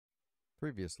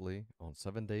Previously on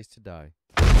 7 Days to Die.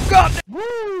 God!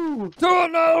 Woo! To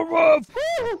another roof!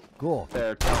 Woo! Cool.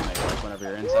 There, tell me, like whenever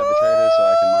you're inside the trader so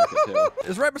I can mark it too.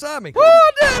 It's right beside me.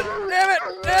 Oh, damn it!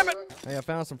 Damn it! Hey, I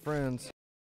found some friends.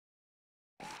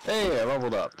 Hey, I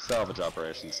leveled up. Salvage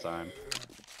operations time.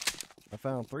 I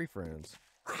found 3 friends.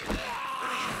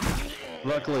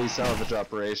 Luckily, salvage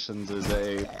operations is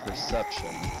a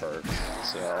perception perk,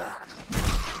 so...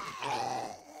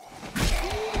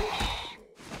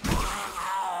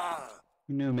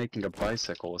 Who knew making a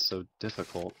bicycle was so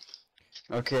difficult?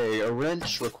 Okay, a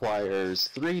wrench requires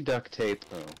 3 duct tape.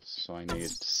 Oh, so I need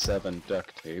 7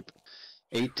 duct tape,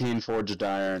 18 forged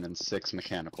iron, and 6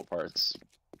 mechanical parts.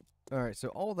 Alright, so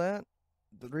all that,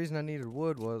 the reason I needed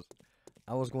wood was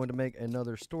I was going to make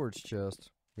another storage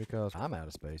chest because I'm out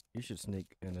of space. You should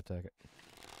sneak and attack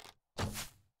it.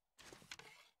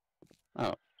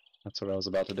 Oh, that's what I was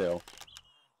about to do.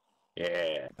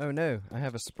 Yeah. Oh no, I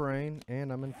have a sprain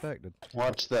and I'm infected.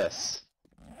 Watch this.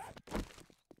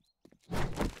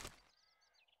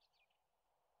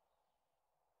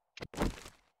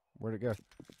 Where'd it go?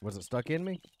 Was it stuck in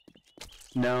me?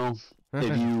 No.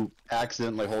 If you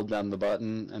accidentally hold down the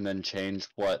button and then change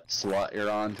what slot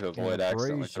you're on to avoid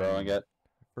accidentally throwing it.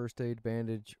 First aid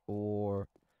bandage or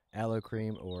aloe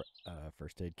cream or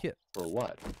first aid kit. For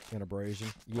what? An abrasion.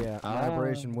 Yeah, my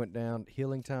abrasion went down.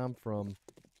 Healing time from,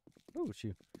 oh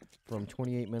shoot, from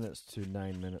 28 minutes to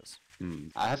 9 minutes.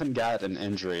 I haven't got an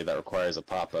injury that requires a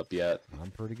pop-up yet.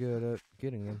 I'm pretty good at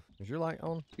getting them. Is your light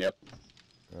on? Yep.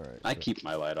 Alright. I keep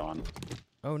my light on.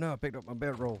 Oh no, I picked up my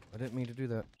bedroll. I didn't mean to do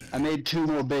that. I made 2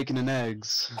 more bacon and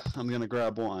eggs. I'm gonna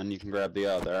grab one, you can grab the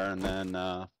other, and then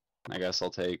I guess I'll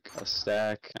take a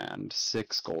stack and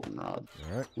 6 goldenrod.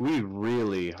 Alright. We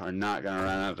really are not gonna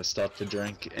run out of stuff to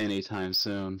drink anytime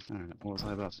soon. Alright, what was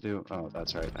I about to do? Oh,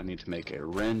 that's right. I need to make a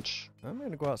wrench. I'm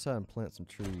gonna go outside and plant some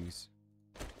trees.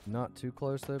 Not too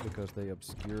close though because they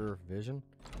obscure vision,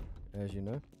 as you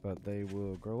know. But they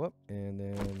will grow up and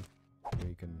then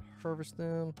we can harvest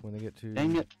them when they get to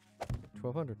Dang it.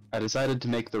 1200. I decided to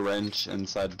make the wrench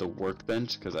inside the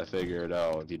workbench because I figured,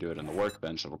 oh, if you do it in the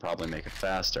workbench, it'll probably make it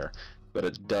faster. But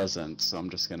it doesn't, so I'm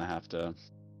just gonna have to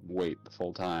wait the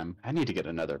full time. I need to get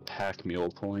another pack mule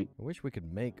point. I wish we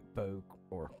could make bow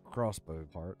or crossbow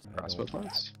parts. Crossbow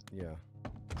parts? Yeah.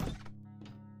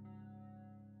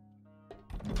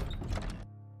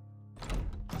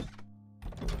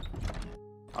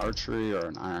 Archery or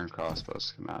an iron crossbow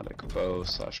schematic.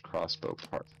 Bow/crossbow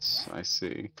parts. I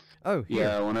see. Oh, here.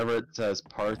 Yeah, whenever it says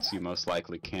parts, you most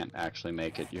likely can't actually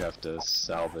make it. You have to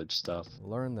salvage stuff.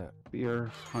 Learn that. Spear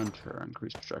Hunter.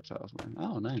 Increase projectiles.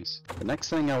 Oh, nice. The next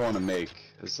thing I want to make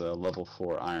is a level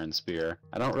 4 iron spear.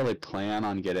 I don't really plan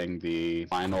on getting the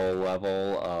final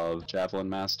level of Javelin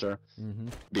Master.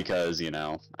 Because, you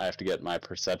know, I have to get my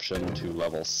perception to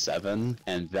level 7,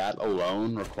 and that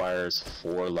alone requires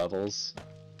 4 levels.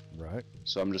 Right.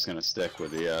 So I'm just gonna stick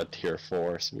with the tier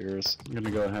 4 spears. I'm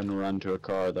gonna go ahead and run to a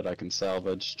car that I can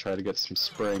salvage, try to get some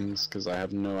springs, because I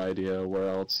have no idea where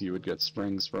else you would get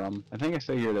springs from. I think I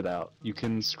figured it out. You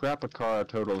can scrap a car a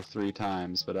total of 3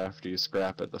 times, but after you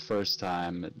scrap it the first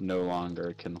time, it no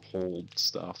longer can hold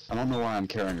stuff. I don't know why I'm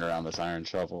carrying around this iron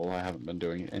shovel. I haven't been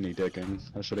doing any digging.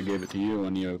 I should have gave it to you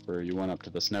when you went up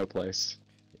to the snow place.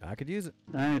 I could use it.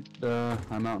 Alright,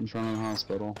 I'm out in front of the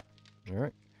hospital.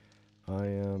 Alright. I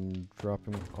am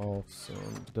dropping off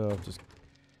some stuff, just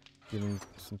getting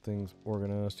some things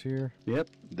organized here. Yep,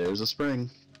 there's a spring.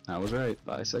 I was right.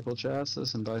 Bicycle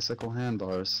chassis and bicycle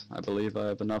handbars. I believe I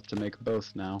have enough to make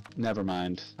both now. Never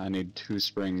mind. I need 2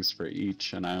 springs for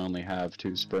each, and I only have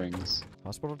 2 springs.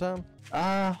 Hospital time?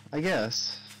 I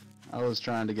guess. I was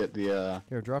trying to get the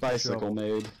Here, drop bicycle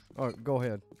made. Oh, go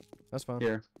ahead. That's fine.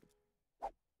 Here.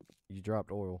 You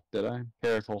dropped oil. Did I?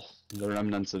 Careful. The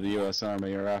remnants of the U.S.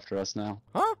 Army are after us now.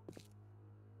 Huh?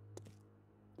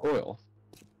 Oil.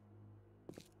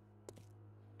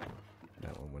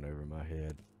 That one went over my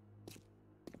head.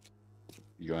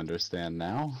 You understand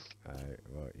now?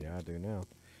 Well, yeah, I do now.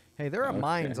 Hey, there are Okay.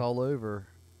 mines all over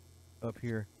up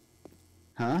here.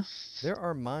 Huh? There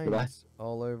are mines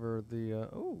all over the,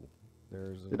 oh,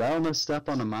 there's a... Did I almost step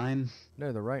on a mine?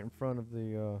 No, they're right in front of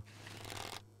the,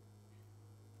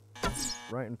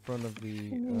 right in front of the,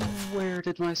 Where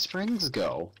did my springs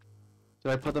go?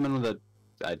 Did I put them in the...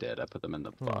 I did. I put them in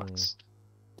the box.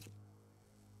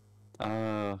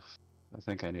 I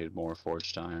think I need more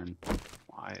forged iron.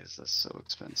 Why is this so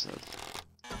expensive?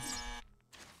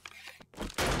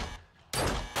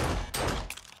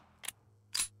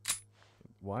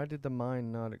 Why did the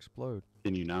mine not explode?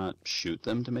 Can you not shoot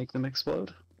them to make them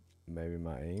explode? Maybe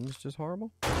my aim's just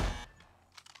horrible?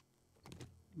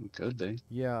 Could be.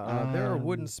 Yeah, there are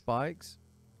wooden spikes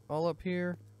all up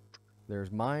here.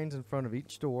 There's mines in front of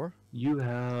each door. You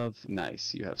have...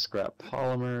 Nice. You have scrap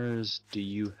polymers. Do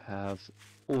you have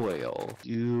oil?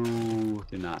 You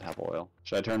do not have oil.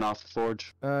 Should I turn off the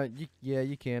forge? Yeah,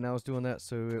 you can. I was doing that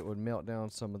so it would melt down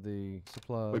some of the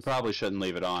supplies. We probably shouldn't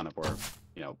leave it on if we're,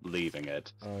 you know, leaving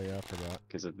it. Oh, yeah, I forgot.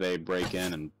 Because if they break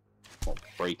in and, well,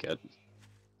 break it,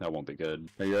 that won't be good.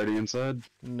 Are you already inside?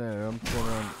 No, I'm going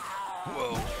around...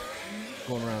 Whoa!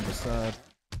 Going around the side.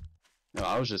 No,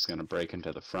 I was just gonna break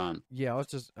into the front. Yeah, I was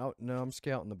just... Oh, no, I'm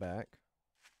scouting the back.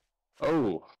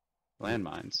 Oh!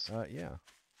 Landmines. Yeah.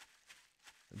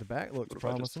 The back looks What if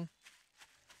I just- promising.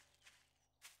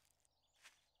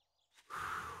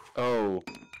 Oh!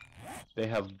 They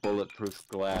have bulletproof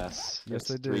glass. Yes, It's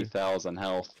they do. 3,000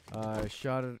 health. I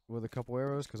shot it with a couple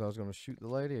arrows because I was going to shoot the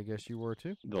lady. I guess you were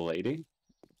too? The lady?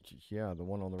 Yeah, the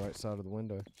one on the right side of the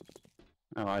window.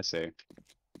 Oh, I see.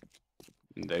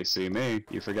 They see me.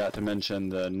 You forgot to mention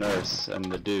the nurse and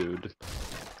the dude.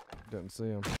 Didn't see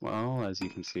him. Well, as you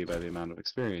can see by the amount of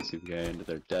experience you've gained,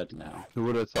 they're dead now. Who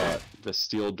would have thought the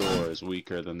steel door is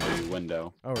weaker than the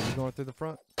window? Oh, are you going through the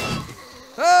front?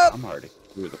 Oh! I'm already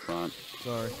through the front.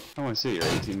 Sorry. I want to see you're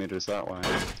 18 meters that way.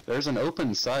 There's an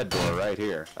open side door right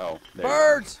here. Oh, there.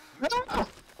 Birds!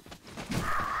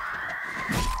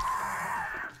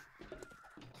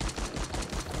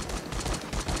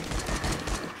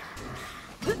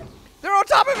 They're on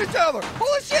top of each other!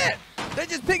 Holy shit! They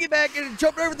just piggybacked and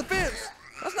jumped over the fence.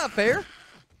 That's not fair.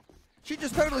 She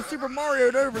just totally Super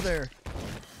Mario'd over there.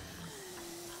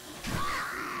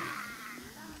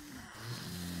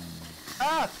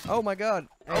 Ah! Oh my god.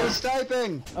 I was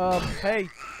typing! Hey,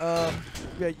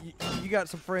 yeah, you got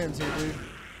some friends here, dude.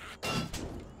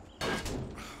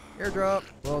 Airdrop.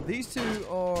 Well, these two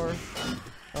are,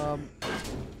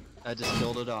 I just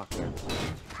killed a doctor.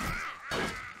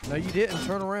 no, you didn't.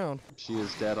 Turn around. She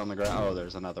is dead on the ground. Oh,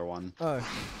 there's another one. Oh.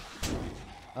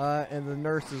 And the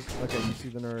nurse is, okay, you see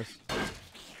the nurse.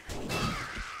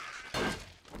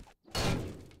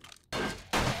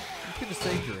 You could have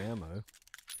saved your ammo.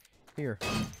 Here.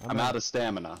 I'm out of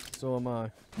stamina. So am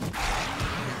I.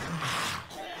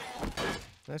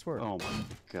 Nice work. Oh my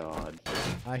god.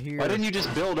 I hear. Why didn't you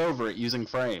just build over it using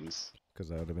frames? Because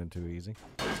that would have been too easy.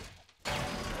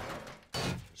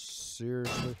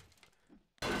 Seriously.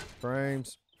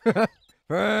 Frames.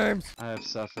 Frames! I have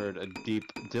suffered a deep...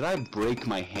 Did I break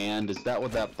my hand? Is that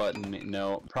what that button means?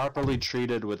 No. Properly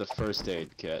treated with a first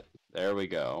aid kit. There we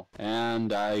go.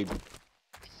 And I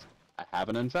have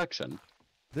an infection.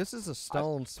 This is a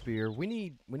stone spear. We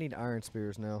need iron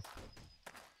spears now.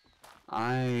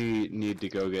 I need to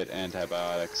go get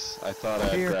antibiotics. I thought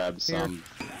I'd grab some.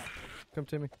 Come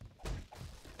to me.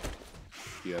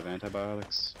 Do you have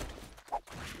antibiotics?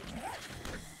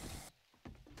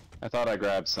 I thought I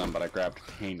grabbed some, but I grabbed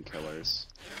painkillers.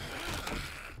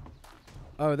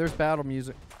 Oh, there's battle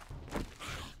music.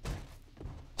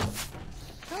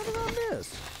 How did I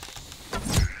miss?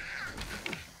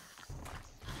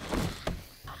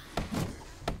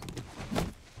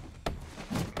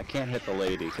 I can't hit the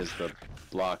lady because the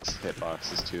block's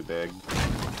hitbox is too big.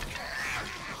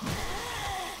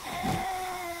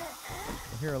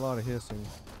 I hear a lot of hissing.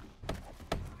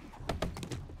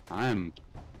 I'm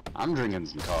drinking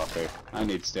some coffee. I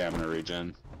need stamina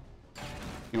regen.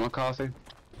 You want coffee?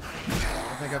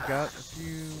 I think I've got a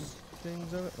few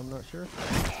things of it. I'm not sure.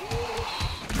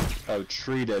 Oh,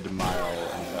 treated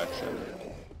mild infection.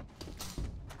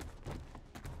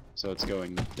 So it's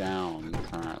going down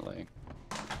currently.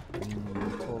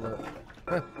 Pull that.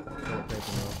 Toilet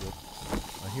paper now, good.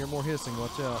 I hear more hissing.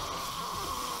 Watch out.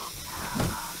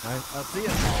 I see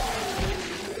it.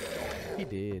 He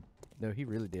did. No, he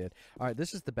really did. All right,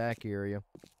 this is the back area.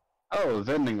 Oh,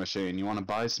 vending machine. You want to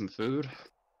buy some food?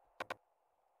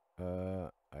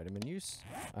 Item in use.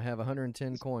 I have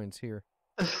 110 coins here.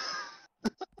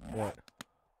 What?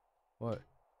 What?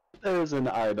 There's an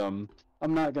item.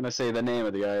 I'm not gonna say the name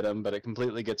of the item, but it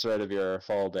completely gets rid of your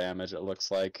fall damage, it looks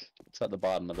like. It's at the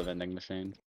bottom of the vending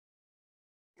machine.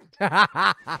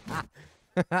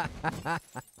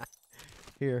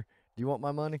 Here, do you want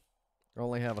my money? I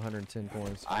only have 110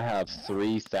 coins. I have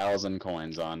 3,000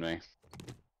 coins on me.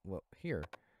 Well, here.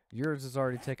 Yours is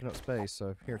already taking up space,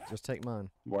 so here, just take mine.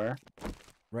 Where?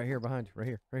 Right here, behind you. Right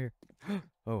here, right here.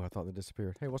 Oh, I thought they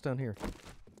disappeared. Hey, what's down here?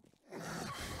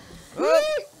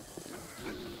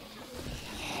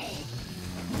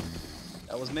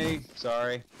 That was me.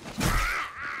 Sorry.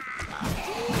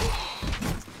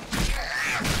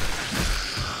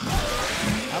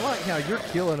 I like how you're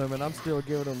killing them and I'm still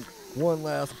giving them one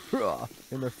last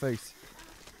in their face.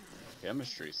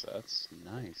 Chemistry sets.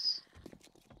 Nice.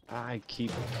 I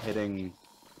keep hitting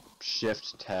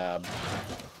shift tab.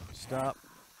 Stop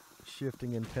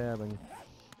shifting and tabbing.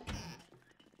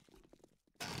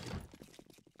 I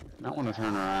don't want to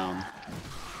turn around.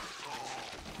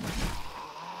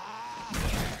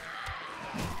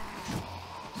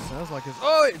 Sounds like it's.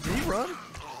 Oh, did he run?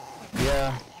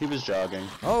 Yeah, he was jogging.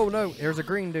 Oh no, there's a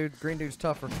green dude. Green dude's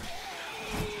tougher.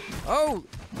 Oh,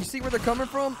 you see where they're coming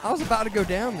from? I was about to go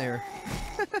down there.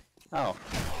 Oh,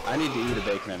 I need to eat a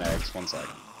bacon and eggs. 1 second.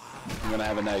 I'm gonna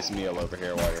have a nice meal over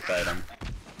here while you're fighting.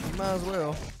 You might as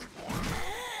well.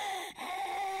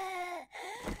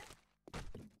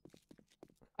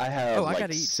 I have I like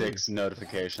gotta eat 6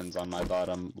 notifications on my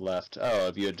bottom left. Oh,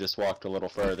 if you had just walked a little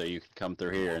further, you could come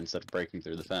through here instead of breaking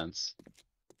through the fence.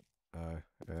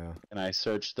 Yeah. Can I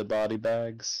search the body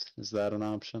bags? Is that an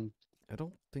option? I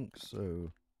don't think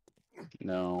so.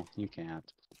 No, you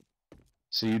can't.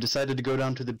 So you decided to go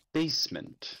down to the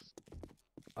basement.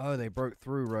 Oh, they broke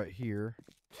through right here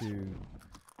to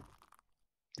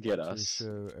Get us.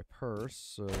 show a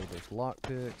purse. So there's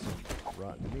lockpicks and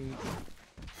rotten meat.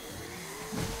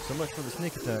 So much for the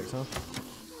sneak attacks, huh?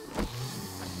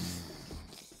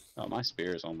 Oh, my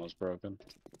spear is almost broken.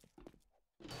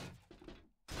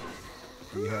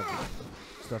 Do you have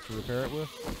stuff to repair it with?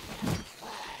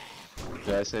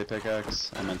 Did I say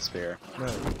pickaxe? I meant spear. No,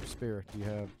 spear. Do you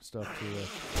have stuff to?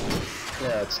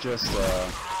 Yeah, it's just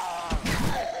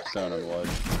stone and wood.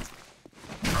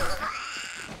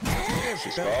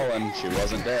 She's crawling. She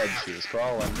wasn't dead. She was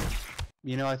crawling.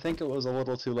 You know, I think it was a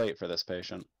little too late for this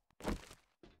patient.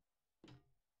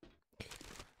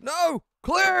 No!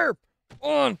 Clear!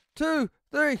 1, 2,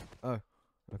 3. Oh,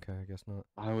 okay. I guess not.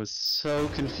 I was so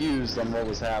confused on what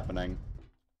was happening.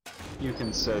 You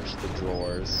can search the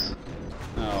drawers.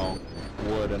 Oh,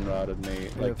 wood and rotted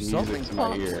meat. Like music to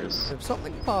my ears. If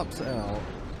something pops out,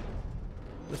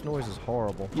 this noise is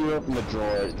horrible. You open the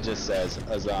drawer, it just says,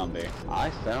 a zombie.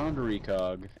 I found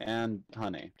recog and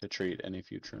honey to treat any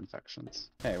future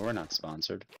infections. Hey, we're not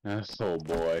sponsored. Oh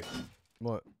boy.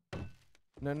 What?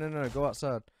 No. Go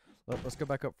outside. Let's go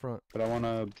back up front. But I want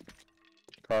to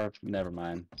carve. Never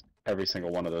mind. Every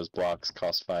single one of those blocks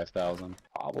cost 5,000.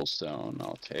 Cobblestone,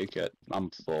 I'll take it. I'm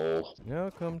full. Yeah,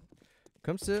 come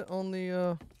sit on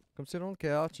the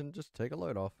couch and just take a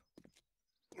load off.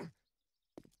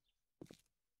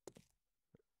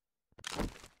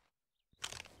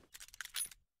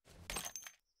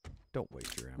 Don't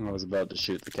waste your ammo. I was about to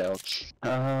shoot the couch.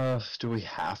 Do we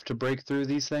have to break through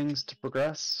these things to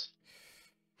progress?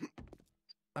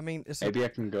 I mean, it's Maybe I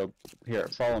can go here.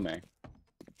 Follow me.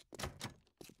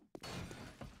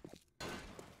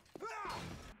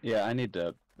 Yeah,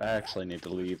 I actually need to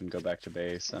leave and go back to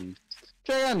base and...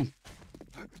 Chicken!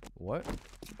 What?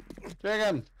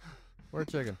 Chicken! Where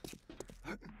chicken?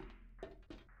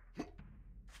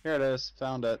 Here it is.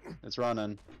 Found it. It's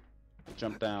running.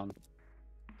 Jump down.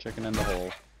 Chicken in the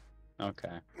hole.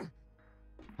 Okay.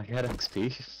 I got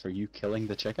XP for you killing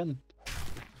the chicken?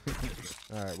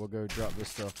 Alright, we'll go drop this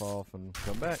stuff off and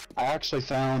come back. I actually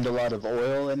found a lot of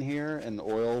oil in here, and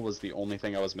oil was the only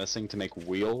thing I was missing to make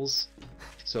wheels.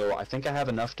 So I think I have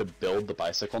enough to build the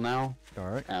bicycle now.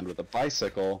 Alright. And with the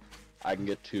bicycle, I can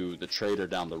get to the trader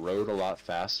down the road a lot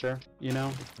faster, you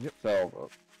know? Yep. So,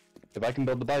 if I can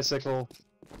build the bicycle,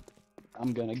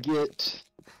 I'm gonna get...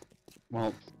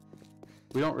 Well,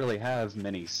 we don't really have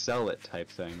many sell-it type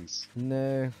things.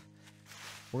 No.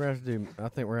 We're gonna have to do. I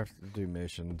think we're gonna have to do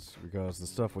missions because the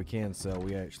stuff we can sell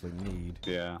we actually need.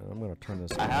 Yeah. I'm gonna turn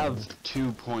this. I have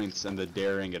 2 points in the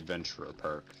Daring Adventurer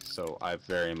perk, so I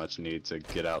very much need to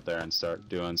get out there and start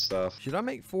doing stuff. Should I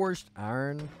make forged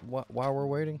iron while we're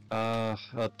waiting?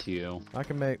 Up to you. I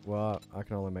can make. Well, I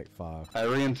can only make 5. I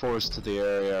reinforced the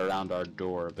area around our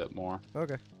door a bit more.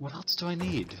 Okay. What else do I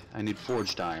need? I need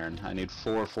forged iron. I need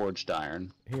 4 forged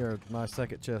iron. Here, my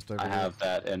second chest over I here. have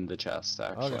that in the chest,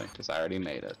 actually, Okay. because I already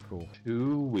made it. Cool.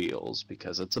 2 wheels,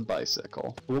 because it's a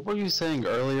bicycle. What were you saying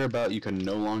earlier about you can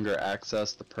no longer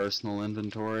access the personal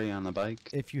inventory on the bike?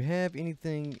 If you have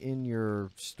anything in your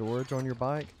storage on your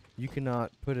bike, you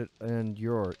cannot put it in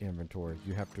your inventory.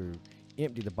 You have to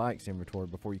empty the bike's inventory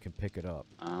before you can pick it up.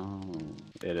 Oh,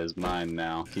 it is mine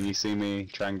now. Can you see me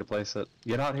trying to place it?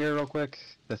 Get out here real quick.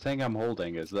 The thing I'm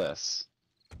holding is this.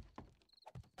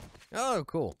 Oh,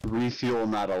 cool. Refuel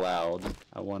not allowed.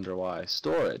 I wonder why.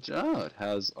 Storage. Oh, it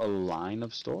has a line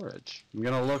of storage. I'm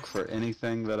gonna look for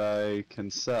anything that I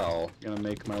can sell. I'm gonna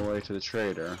make my way to the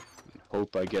trader.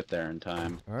 Hope I get there in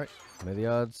time. Alright. May the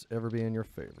odds ever be in your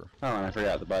favor. Oh, and I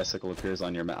forgot, the bicycle appears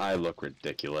on your map. I look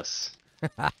ridiculous.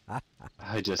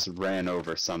 I just ran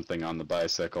over something on the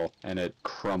bicycle, and it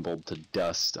crumbled to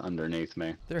dust underneath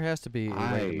me. There has to be a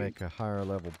way to make a higher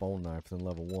level bone knife than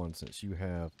level 1 since you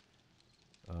have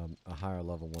a higher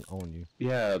level one on you.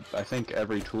 Yeah, I think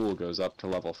every tool goes up to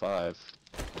level 5.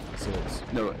 6.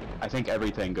 No, I think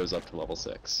everything goes up to level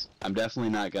 6. I'm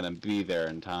definitely not gonna be there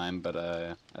in time, but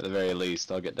at the very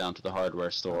least, I'll get down to the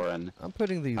hardware store and I'm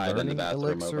putting the hide in the learning bathroom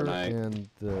elixir overnight. in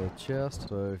the chest,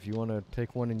 so if you want to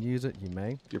take one and use it, you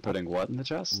may. You're putting what in the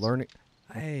chest? Learning.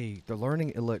 Hey, the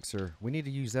learning elixir. We need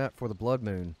to use that for the blood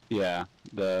moon. Yeah,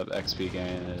 the XP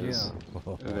gain is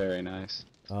Yeah. very nice.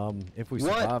 If we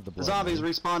survive the blood Zombies moon.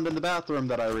 respawned in the bathroom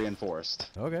that I reinforced.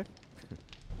 Okay.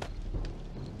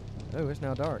 Oh, it's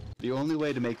now dark. The only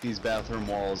way to make these bathroom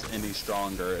walls any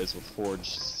stronger is with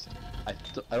forged... I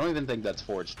don't even think that's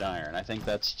forged iron. I think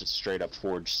that's just straight up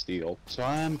forged steel. So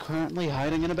I'm currently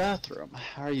hiding in a bathroom.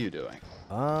 How are you doing?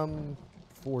 I'm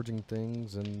forging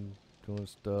things and doing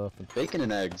stuff. And Bacon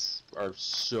and eggs are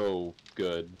so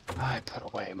good. I put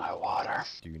away my water.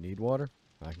 do you need water?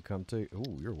 I can come too.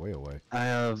 Ooh, you're way away.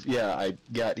 I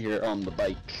got here on the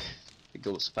bike. It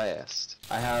goes fast.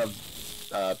 I have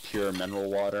pure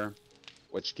mineral water,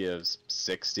 which gives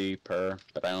 60 per,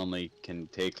 but I only can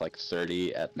take like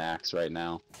 30 at max right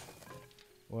now.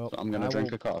 Well, So I'm gonna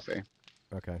drink a coffee.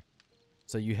 Okay.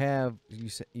 So you have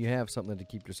something to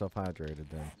keep yourself hydrated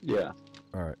then. Yeah.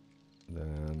 All right.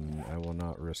 Then I will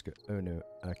not risk it. Oh no,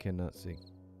 I cannot see.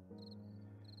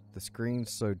 The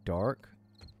screen's so dark,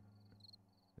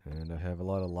 and I have a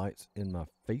lot of lights in my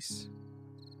face.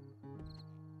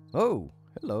 Oh,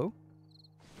 hello.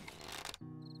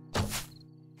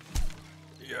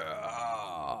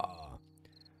 Yeah.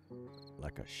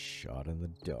 Like a shot in the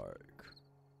dark.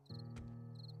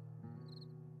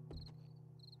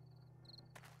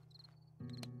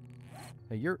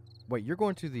 Hey, you're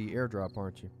going to the airdrop,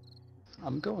 aren't you?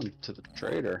 I'm going to the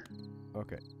trader.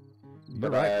 Okay.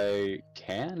 But right. I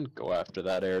can go after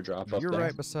that airdrop up You're there.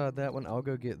 right beside that one. I'll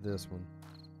go get this one.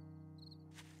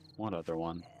 What other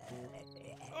one?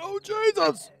 Oh,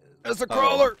 Jesus! It's a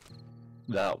crawler!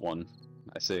 That one.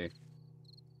 I see.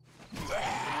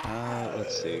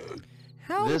 Let's see.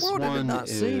 How in This the world did it one not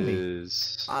see me?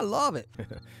 is... I love it.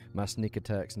 My sneak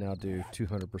attacks now do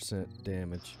 200%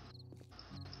 damage.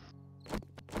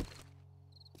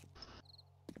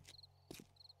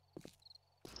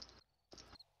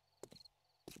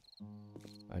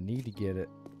 I need to get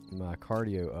my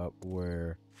cardio up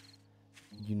where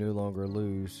you no longer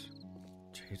lose.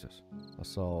 Jesus. I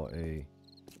saw a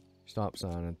stop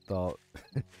sign and thought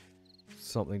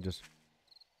something just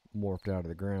morphed out of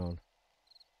the ground.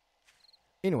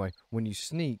 Anyway, when you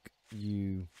sneak,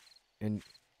 you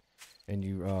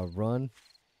run,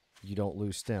 you don't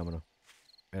lose stamina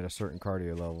at a certain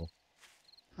cardio level.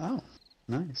 Oh,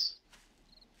 nice.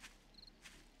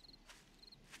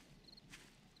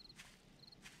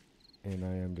 And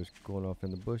I am just going off in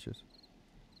the bushes.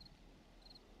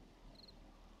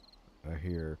 I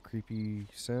hear creepy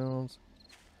sounds.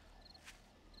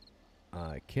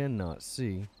 I cannot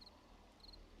see.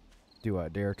 Do I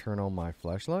dare turn on my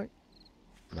flashlight?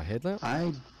 My headlamp?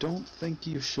 I don't think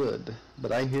you should,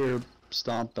 but I hear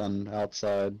stomping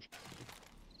outside.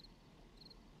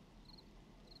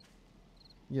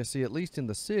 Yeah, see, at least in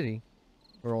the city,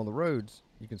 or on the roads,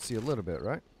 you can see a little bit,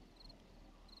 right?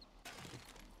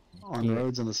 On the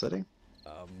roads in the city?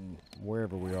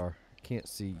 Wherever we are. Can't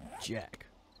see jack.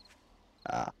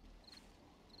 Ah.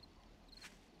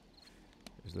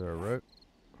 Is there a road?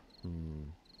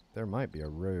 There might be a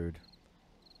road.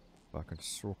 If I can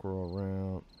circle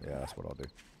around. Yeah, that's what I'll do.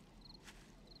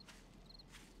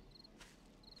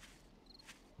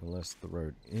 Unless the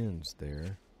road ends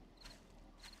there.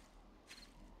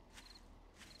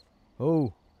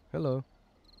 Oh, hello.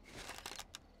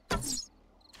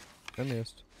 I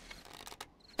missed.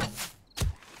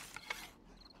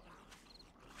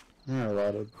 There are a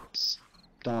lot of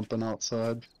stomping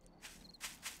outside.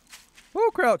 Oh,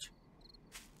 crouch!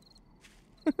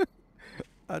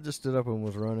 I just stood up and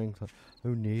was running. Oh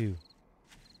no.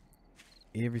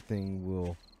 Everything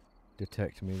will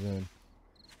detect me then.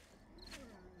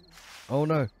 Oh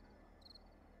no.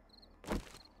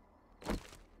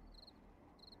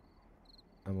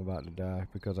 I'm about to die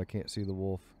because I can't see the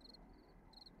wolf.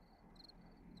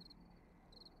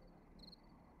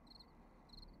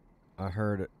 I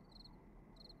heard it.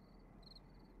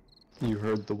 You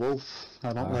heard the wolf.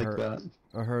 I don't like that.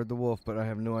 I heard the wolf, but I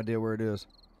have no idea where it is.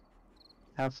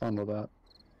 Have fun with that.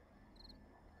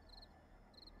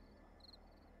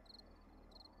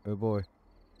 Oh boy.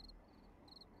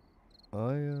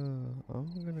 I'm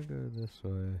gonna go this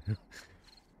way.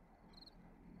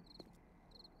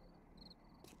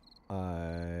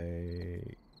 I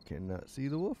cannot see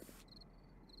the wolf,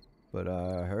 but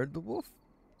I heard the wolf.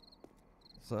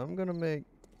 So I'm gonna make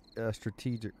a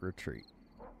strategic retreat.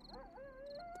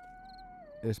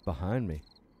 It's behind me.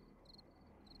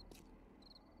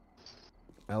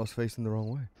 I was facing the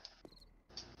wrong way.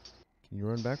 Can you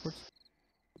run backwards?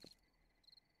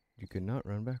 You cannot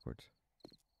run backwards.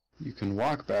 You can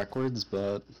walk backwards,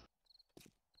 but...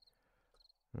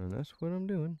 And that's what I'm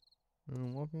doing.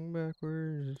 I'm walking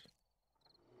backwards.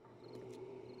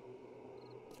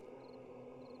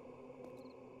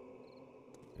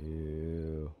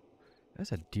 Ew.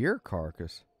 That's a deer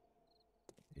carcass.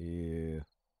 Ew.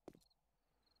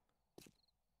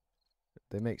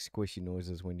 They make squishy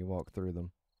noises when you walk through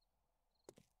them.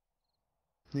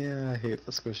 Yeah, I hate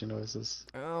the squishy noises.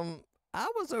 I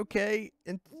was okay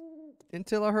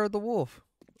until I heard the wolf.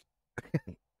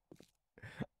 It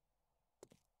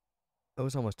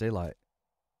was almost daylight.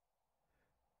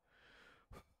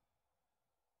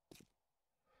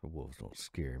 The wolves don't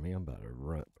scare me. I'm about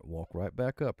to walk right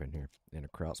back up in here in a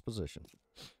crouch position.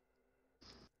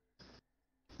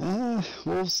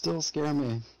 Wolves still scare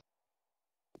me.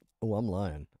 Oh, I'm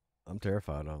lying. I'm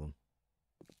terrified of them.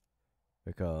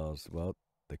 Because, well,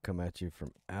 they come at you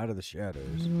from out of the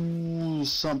shadows. Ooh,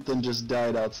 something just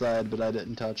died outside, but I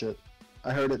didn't touch it.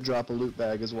 I heard it drop a loot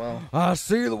bag as well. I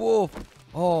see the wolf!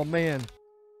 Oh, man.